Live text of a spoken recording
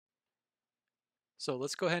So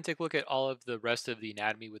let's go ahead and take a look at all of the rest of the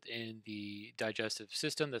anatomy within the digestive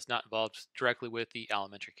system that's not involved directly with the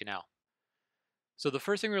alimentary canal. So the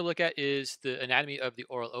first thing we're going to look at is the anatomy of the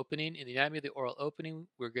oral opening. In the anatomy of the oral opening,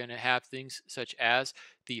 we're going to have things such as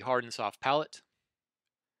the hard and soft palate,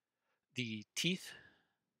 the teeth,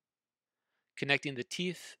 connecting the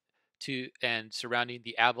teeth to and surrounding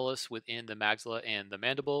the avulus within the maxilla and the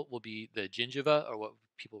mandible will be the gingiva, or what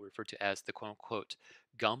people refer to as the quote unquote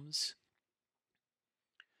gums.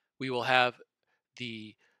 We will have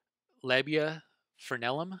the labia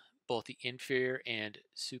frenulum, both the inferior and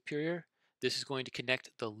superior. This is going to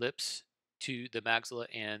connect the lips to the maxilla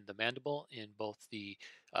and the mandible in both the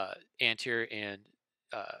anterior and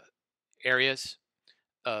uh, areas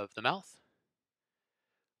of the mouth.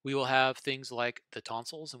 We will have things like the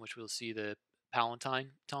tonsils, in which we'll see the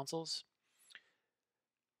palatine tonsils.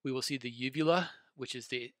 We will see the uvula, which is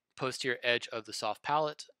the posterior edge of the soft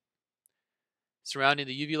palate. Surrounding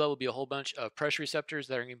the uvula will be a whole bunch of pressure receptors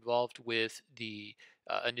that are involved with the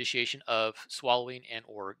initiation of swallowing and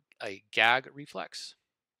or a gag reflex.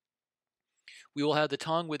 We will have the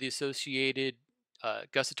tongue with the associated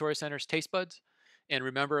gustatory centers, taste buds. And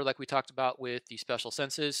remember, like we talked about with the special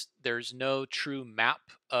senses, there's no true map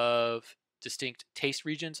of distinct taste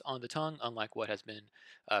regions on the tongue, unlike what has been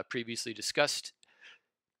previously discussed.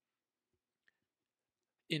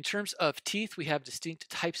 In terms of teeth, we have distinct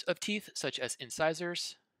types of teeth, such as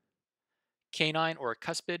incisors, canine or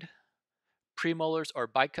cuspid, premolars or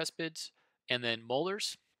bicuspids, and then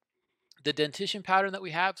molars. The dentition pattern that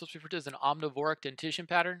we have is what's referred to as an omnivoric dentition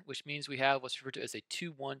pattern, which means we have what's referred to as a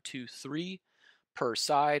 2-1-2-3 per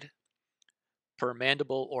side, per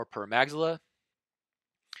mandible, or per maxilla.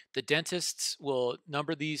 The dentists will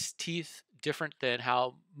number these teeth different than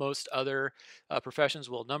how most other professions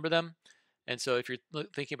will number them. And so if you're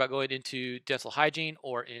thinking about going into dental hygiene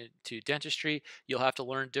or into dentistry, you'll have to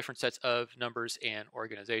learn different sets of numbers and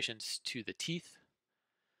organizations to the teeth.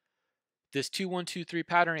 This 2-1-2-3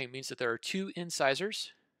 patterning means that there are two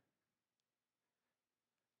incisors,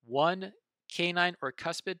 one canine or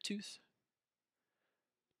cuspid tooth,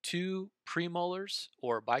 two premolars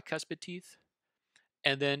or bicuspid teeth,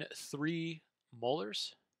 and then three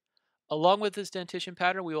molars. Along with this dentition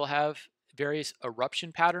pattern, we will have various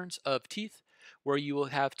eruption patterns of teeth where you will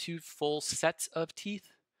have two full sets of teeth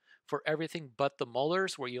for everything but the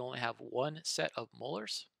molars, where you only have one set of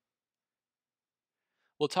molars.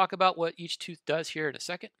 We'll talk about what each tooth does here in a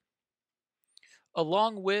second.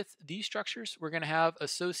 Along with these structures, we're going to have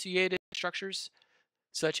associated structures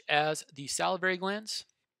such as the salivary glands,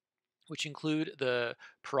 which include the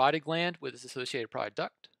parotid gland with its associated parotid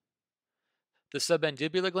duct, the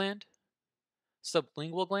submandibular gland,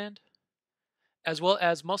 sublingual gland, as well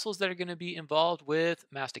as muscles that are going to be involved with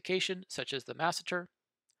mastication, such as the masseter,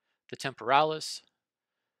 the temporalis,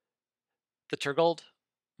 the tergold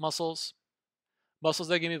muscles, muscles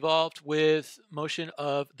that are going to be involved with motion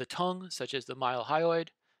of the tongue, such as the mylohyoid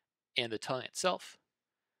and the tongue itself.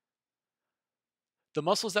 The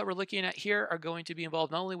muscles that we're looking at here are going to be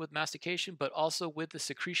involved not only with mastication, but also with the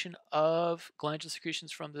secretion of glandular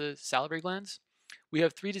secretions from the salivary glands. We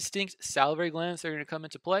have three distinct salivary glands that are going to come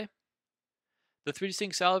into play. The three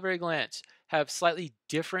distinct salivary glands have slightly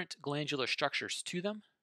different glandular structures to them,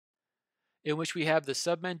 in which we have the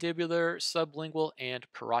submandibular, sublingual, and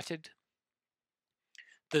parotid.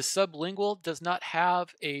 The sublingual does not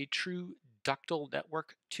have a true ductal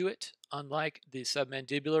network to it, unlike the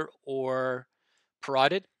submandibular or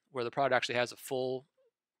parotid, where the parotid actually has a full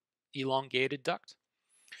elongated duct.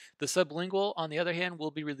 The sublingual, on the other hand,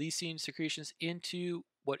 will be releasing secretions into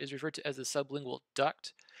what is referred to as the sublingual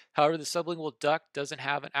duct. However, the sublingual duct doesn't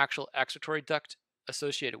have an actual excretory duct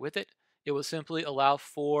associated with it. It will simply allow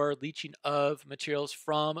for leaching of materials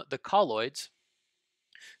from the colloids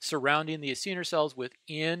surrounding the acinar cells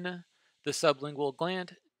within the sublingual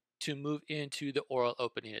gland to move into the oral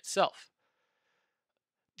opening itself.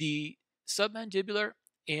 The submandibular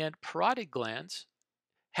and parotid glands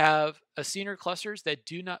have acinar clusters that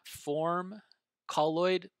do not form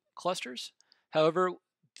colloid clusters. However,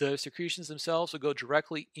 the secretions themselves will go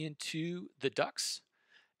directly into the ducts,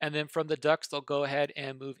 and then from the ducts they'll go ahead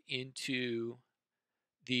and move into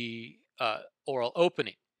the oral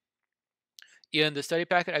opening. In the study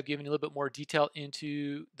packet, I've given you a little bit more detail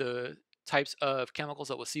into the types of chemicals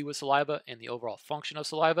that we'll see with saliva and the overall function of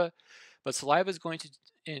saliva. But saliva is going to,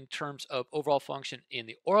 in terms of overall function in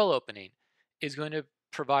the oral opening, is going to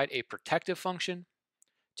provide a protective function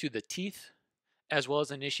to the teeth, as well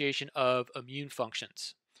as initiation of immune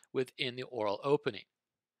functions within the oral opening.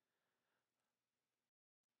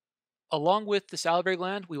 Along with the salivary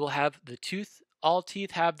gland, we will have the tooth All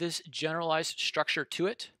teeth have this generalized structure to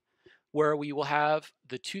it, where we will have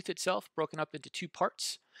the tooth itself broken up into two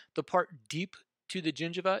parts. The part deep to the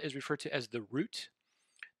gingiva is referred to as the root.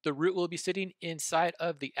 The root will be sitting inside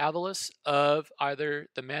of the avulus of either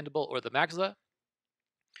the mandible or the maxilla,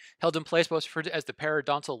 held in place by what's referred to as the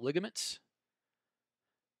periodontal ligaments.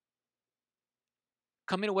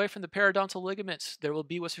 Coming away from the periodontal ligaments, there will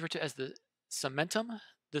be what's referred to as the cementum.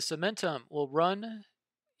 The cementum will run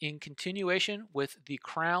in continuation with the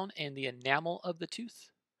crown and the enamel of the tooth.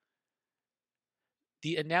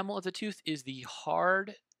 The enamel of the tooth is the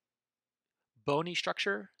hard, bony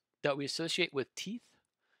structure that we associate with teeth.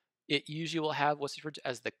 It usually will have what's referred to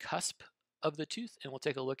as the cusp of the tooth, and we'll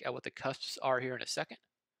take a look at what the cusps are here in a second.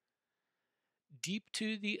 Deep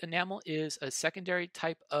to the enamel is a secondary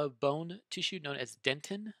type of bone tissue known as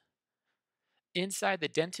dentin. Inside the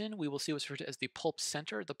dentin, we will see what's referred to as the pulp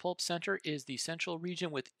center. The pulp center is the central region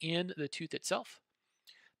within the tooth itself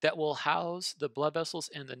that will house the blood vessels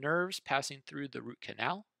and the nerves passing through the root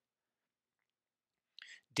canal.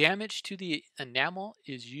 Damage to the enamel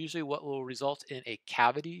is usually what will result in a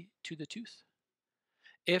cavity to the tooth.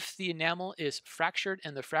 If the enamel is fractured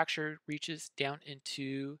and the fracture reaches down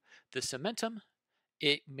into the cementum,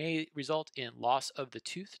 it may result in loss of the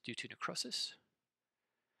tooth due to necrosis.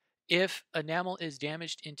 If enamel is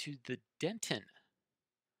damaged into the dentin,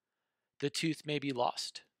 the tooth may be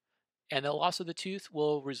lost. And the loss of the tooth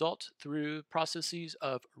will result through processes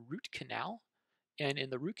of root canal. And in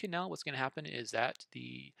the root canal, what's going to happen is that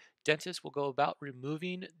the dentist will go about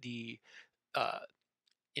removing the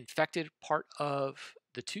infected part of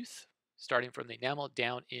the tooth, starting from the enamel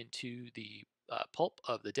down into the pulp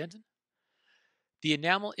of the dentin. The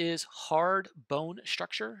enamel is hard bone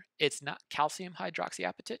structure. It's not calcium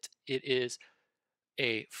hydroxyapatite. It is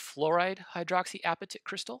a fluoride hydroxyapatite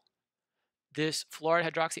crystal. This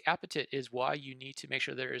fluoride hydroxyapatite is why you need to make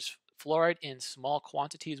sure there is fluoride in small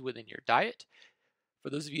quantities within your diet. For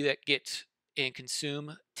those of you that get and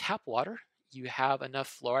consume tap water, you have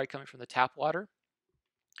enough fluoride coming from the tap water.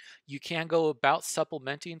 You can go about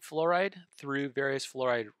supplementing fluoride through various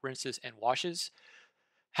fluoride rinses and washes.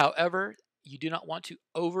 However, you do not want to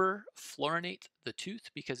over fluorinate the tooth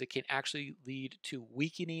because it can actually lead to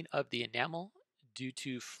weakening of the enamel due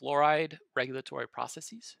to fluoride regulatory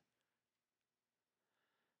processes.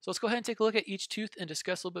 So let's go ahead and take a look at each tooth and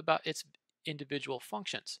discuss a little bit about its individual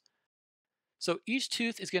functions. So each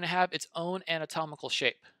tooth is going to have its own anatomical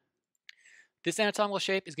shape. This anatomical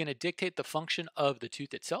shape is going to dictate the function of the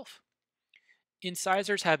tooth itself.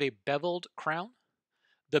 Incisors have a beveled crown.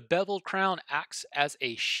 The beveled crown acts as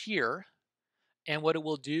a shear, and what it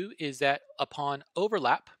will do is that upon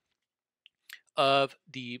overlap of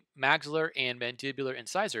the maxillar and mandibular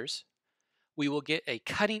incisors, we will get a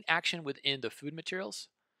cutting action within the food materials,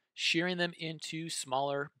 shearing them into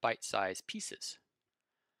smaller bite-sized pieces.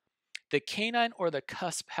 The canine or the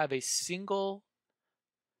cusp have a single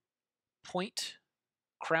point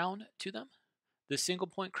crown to them. The single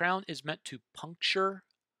point crown is meant to puncture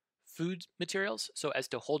food materials so as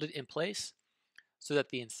to hold it in place so that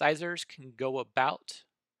the incisors can go about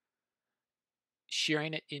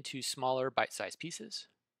shearing it into smaller bite-sized pieces.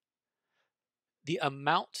 The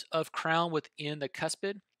amount of crown within the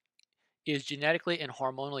cuspid is genetically and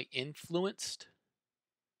hormonally influenced.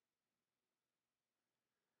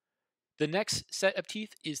 The next set of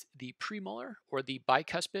teeth is the premolar or the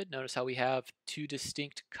bicuspid. Notice how we have two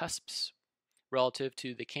distinct cusps relative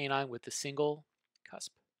to the canine with the single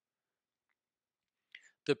cusp.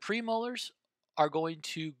 The premolars are going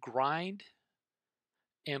to grind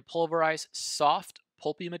and pulverize soft,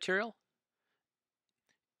 pulpy material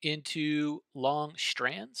into long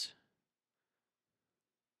strands.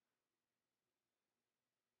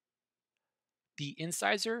 The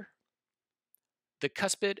incisor, the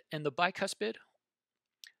cuspid, and the bicuspid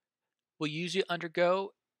will usually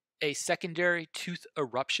undergo a secondary tooth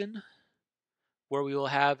eruption where we will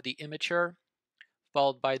have the immature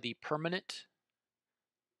followed by the permanent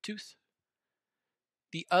tooth.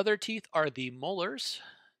 The other teeth are the molars.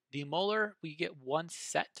 The molar, we get one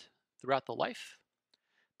set throughout the life.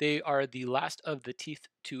 They are the last of the teeth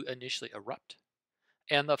to initially erupt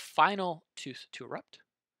and the final tooth to erupt.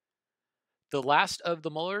 The last of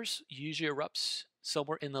the molars usually erupts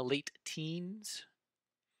somewhere in the late teens.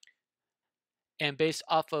 And based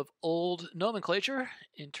off of old nomenclature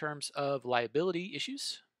in terms of liability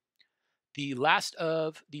issues, the last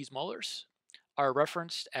of these molars are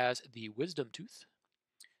referenced as the wisdom tooth,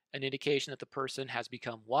 an indication that the person has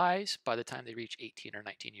become wise by the time they reach 18 or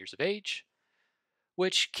 19 years of age,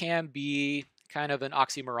 which can be kind of an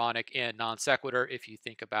oxymoronic and non sequitur if you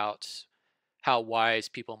think about how wise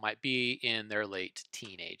people might be in their late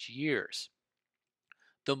teenage years.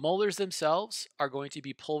 The molars themselves are going to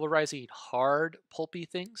be pulverizing hard, pulpy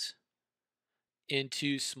things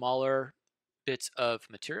into smaller bits of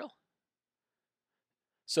material.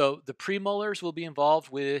 So the premolars will be involved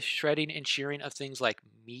with shredding and shearing of things like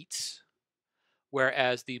meats,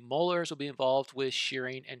 whereas the molars will be involved with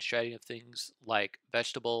shearing and shredding of things like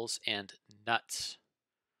vegetables and nuts.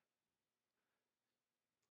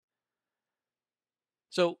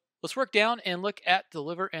 So let's work down and look at the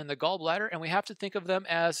liver and the gallbladder, and we have to think of them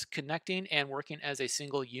as connecting and working as a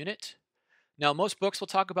single unit. Now, most books will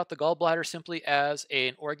talk about the gallbladder simply as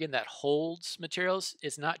an organ that holds materials.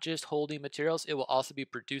 It's not just holding materials, it will also be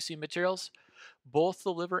producing materials. Both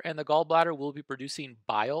the liver and the gallbladder will be producing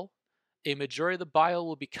bile. A majority of the bile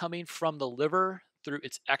will be coming from the liver through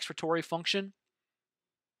its excretory function.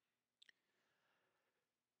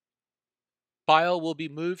 Bile will be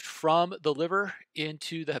moved from the liver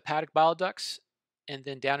into the hepatic bile ducts and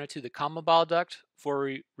then down into the common bile duct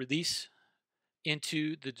for release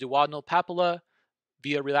into the duodenal papilla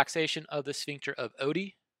via relaxation of the sphincter of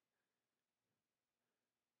Oddi.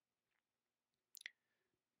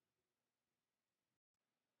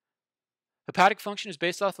 Hepatic function is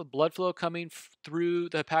based off of blood flow coming through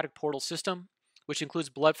the hepatic portal system, which includes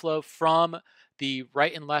blood flow from the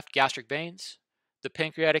right and left gastric veins, the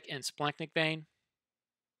pancreatic and splanchnic vein,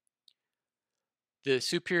 the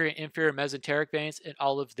superior and inferior mesenteric veins, and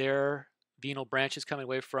all of their venal branches coming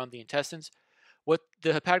away from the intestines. What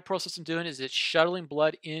the hepatic portal system is doing is it's shuttling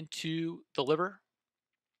blood into the liver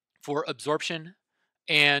for absorption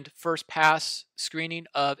and first pass screening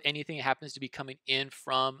of anything that happens to be coming in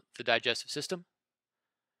from the digestive system.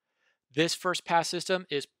 This first pass system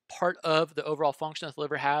is part of the overall function that the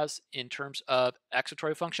liver has in terms of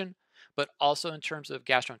excretory function, but also in terms of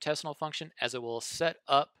gastrointestinal function, as it will set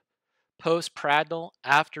up post-prandial,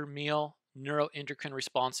 after meal neuroendocrine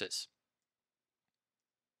responses.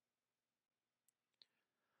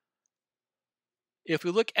 If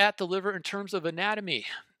we look at the liver in terms of anatomy,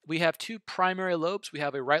 we have two primary lobes. We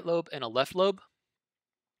have a right lobe and a left lobe.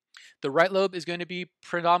 The right lobe is going to be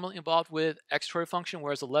predominantly involved with excretory function,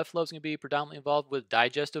 whereas the left lobe is going to be predominantly involved with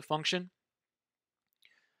digestive function.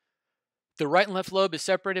 The right and left lobe is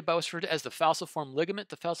separated by what's referred to as the falciform ligament.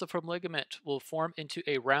 The falciform ligament will form into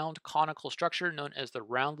a round conical structure known as the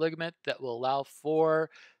round ligament that will allow for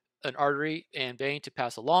an artery and vein to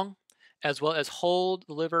pass along, as well as hold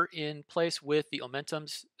the liver in place with the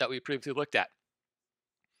omentums that we previously looked at.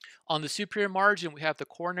 On the superior margin, we have the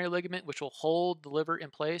coronary ligament, which will hold the liver in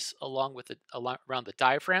place along with around the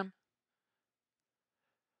diaphragm.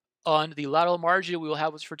 On the lateral margin, we will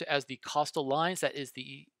have what's referred to as the costal lines. That is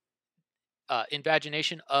the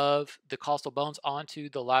invagination of the costal bones onto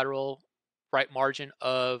the lateral right margin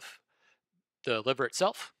of the liver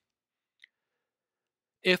itself.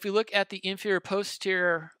 If we look at the inferior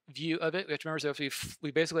posterior view of it, we have to remember that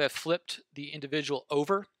we basically have flipped the individual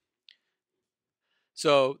over.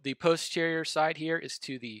 So the posterior side here is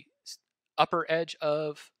to the upper edge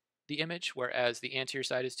of the image, whereas the anterior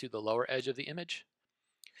side is to the lower edge of the image.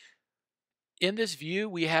 In this view,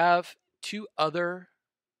 we have two other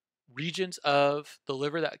regions of the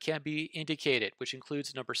liver that can be indicated, which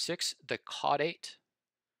includes number 6, the caudate,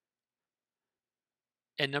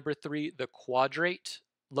 and number 3, the quadrate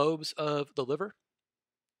lobes of the liver.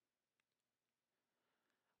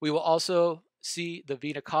 We will also see the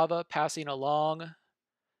vena cava passing along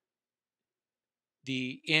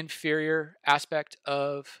the inferior aspect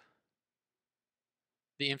of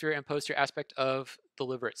the inferior and posterior aspect of the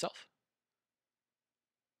liver itself.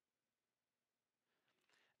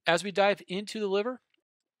 As we dive into the liver,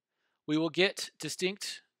 we will get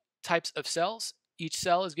distinct types of cells. Each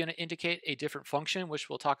cell is going to indicate a different function, which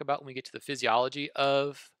we'll talk about when we get to the physiology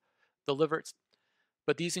of the liver.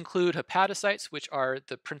 But these include hepatocytes, which are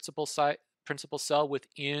the principal cell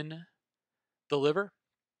within the liver,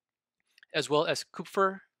 as well as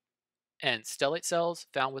Kupffer and stellate cells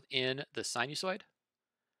found within the sinusoid.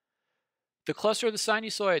 The cluster of the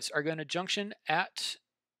sinusoids are going to junction at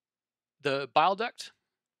the bile duct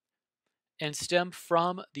and stem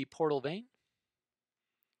from the portal vein,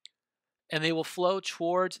 and they will flow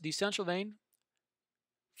towards the central vein,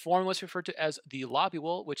 form what's referred to as the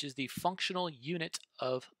lobule, which is the functional unit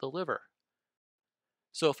of the liver.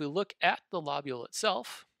 So if we look at the lobule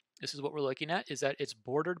itself, this is what we're looking at, is that it's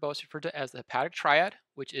bordered by what's referred to as the hepatic triad,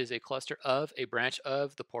 which is a cluster of a branch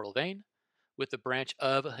of the portal vein with a branch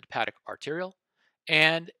of a hepatic arteriole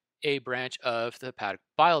and a branch of the hepatic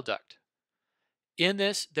bile duct. In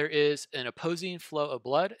this, there is an opposing flow of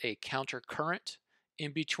blood, a counter current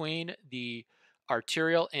in between the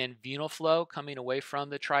arterial and venal flow coming away from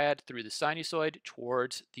the triad through the sinusoid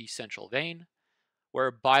towards the central vein,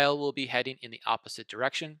 where bile will be heading in the opposite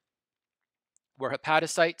direction, where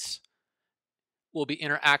hepatocytes will be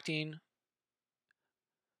interacting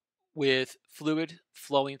with fluid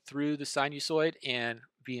flowing through the sinusoid and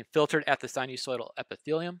being filtered at the sinusoidal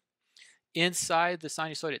epithelium. Inside the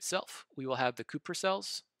sinusoid itself, we will have the Kupffer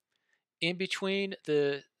cells. In between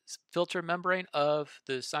the filter membrane of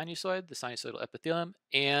the sinusoidal epithelium,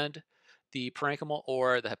 and the parenchymal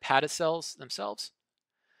or the hepatocells themselves,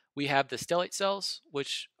 we have the stellate cells,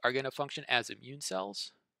 which are going to function as immune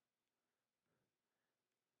cells.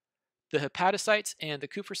 The hepatocytes and the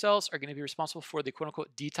Kupffer cells are going to be responsible for the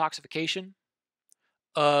quote-unquote detoxification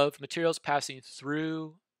of materials passing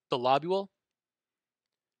through the lobule,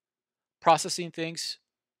 processing things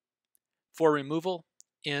for removal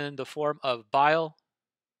in the form of bile,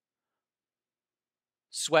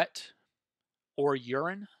 sweat, or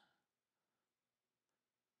urine.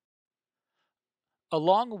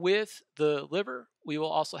 Along with the liver, we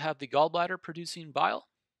will also have the gallbladder producing bile.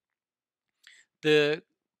 The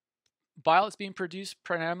bile that's being produced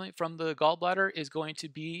primarily from the gallbladder is going to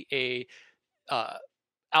be a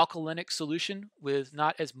alkalinic solution with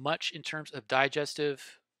not as much in terms of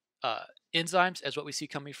digestive enzymes as what we see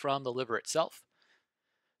coming from the liver itself.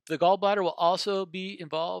 The gallbladder will also be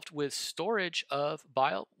involved with storage of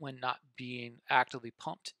bile when not being actively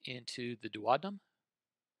pumped into the duodenum.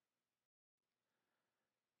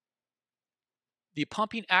 The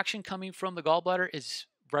pumping action coming from the gallbladder is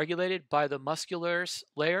regulated by the muscular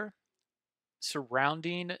layer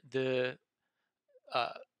surrounding the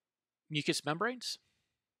mucous membranes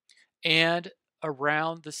and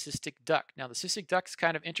around the cystic duct. Now, the cystic duct is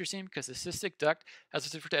kind of interesting because the cystic duct has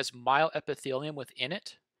what's referred to as myoepithelium within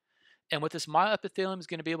it. And what this myoepithelium is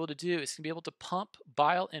going to be able to do is to be able to pump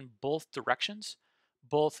bile in both directions,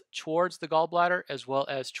 both towards the gallbladder as well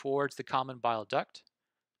as towards the common bile duct.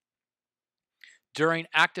 During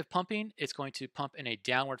active pumping, it's going to pump in a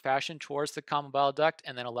downward fashion towards the common bile duct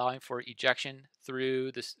and then allowing for ejection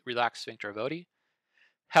through this relaxed sphincter of Oddi.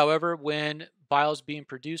 However, when bile is being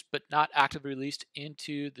produced but not actively released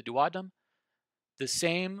into the duodenum, the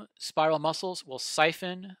same spiral muscles will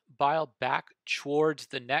siphon bile back towards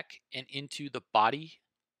the neck and into the body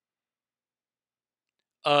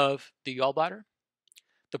of the gallbladder.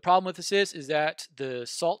 The problem with this is that the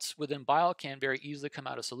salts within bile can very easily come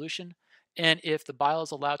out of solution, and if the bile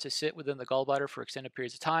is allowed to sit within the gallbladder for extended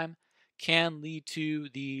periods of time, can lead to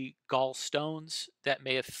the gallstones that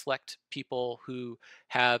may afflict people who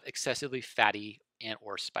have excessively fatty and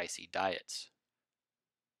or spicy diets.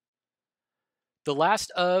 The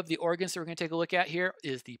last of the organs that we're going to take a look at here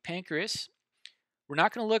is the pancreas. We're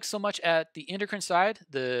not going to look so much at the endocrine side,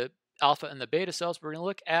 the alpha and the beta cells. We're going to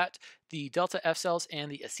look at the delta F cells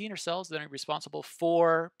and the acinar cells that are responsible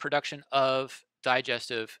for production of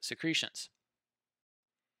digestive secretions.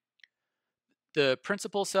 The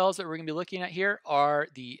principal cells that we're going to be looking at here are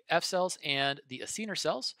the F cells and the acinar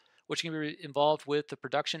cells, which can be involved with the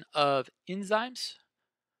production of enzymes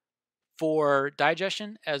for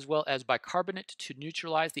digestion, as well as bicarbonate to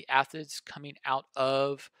neutralize the acids coming out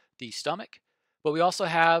of the stomach. But we also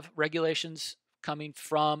have regulations coming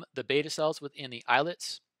from the beta cells within the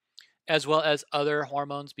islets, as well as other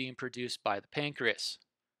hormones being produced by the pancreas.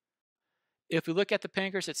 If we look at the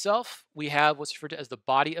pancreas itself, we have what's referred to as the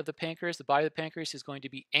body of the pancreas. The body of the pancreas is going to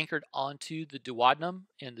be anchored onto the duodenum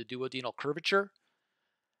and the duodenal curvature,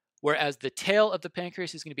 whereas the tail of the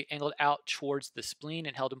pancreas is going to be angled out towards the spleen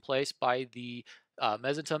and held in place by the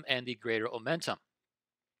mesenteric and the greater omentum.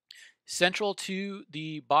 Central to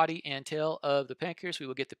the body and tail of the pancreas, we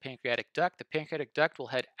will get the pancreatic duct. The pancreatic duct will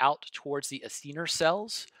head out towards the acinar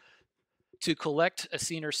cells to collect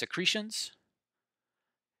acinar secretions.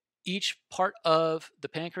 Each part of the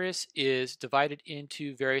pancreas is divided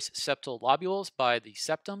into various septal lobules by the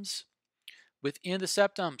septums. Within the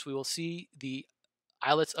septums, we will see the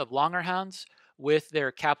islets of Langerhans with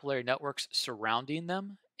their capillary networks surrounding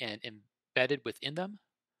them and embedded within them.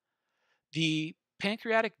 The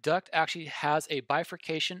pancreatic duct actually has a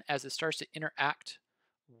bifurcation as it starts to interact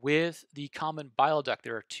with the common bile duct.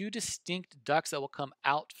 There are two distinct ducts that will come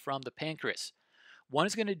out from the pancreas. One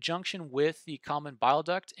is going to junction with the common bile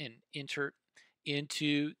duct and enter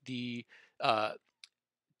into the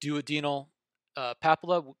duodenal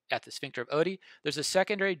papilla at the sphincter of Oddi. There's a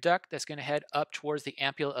secondary duct that's going to head up towards the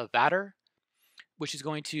ampulla of Vater, which is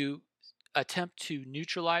going to attempt to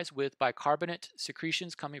neutralize with bicarbonate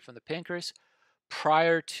secretions coming from the pancreas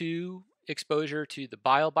prior to exposure to the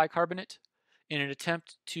bile bicarbonate in an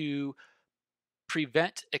attempt to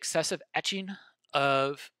prevent excessive etching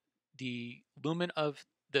of the lumen of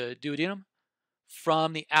the duodenum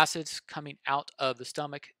from the acids coming out of the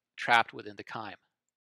stomach trapped within the chyme.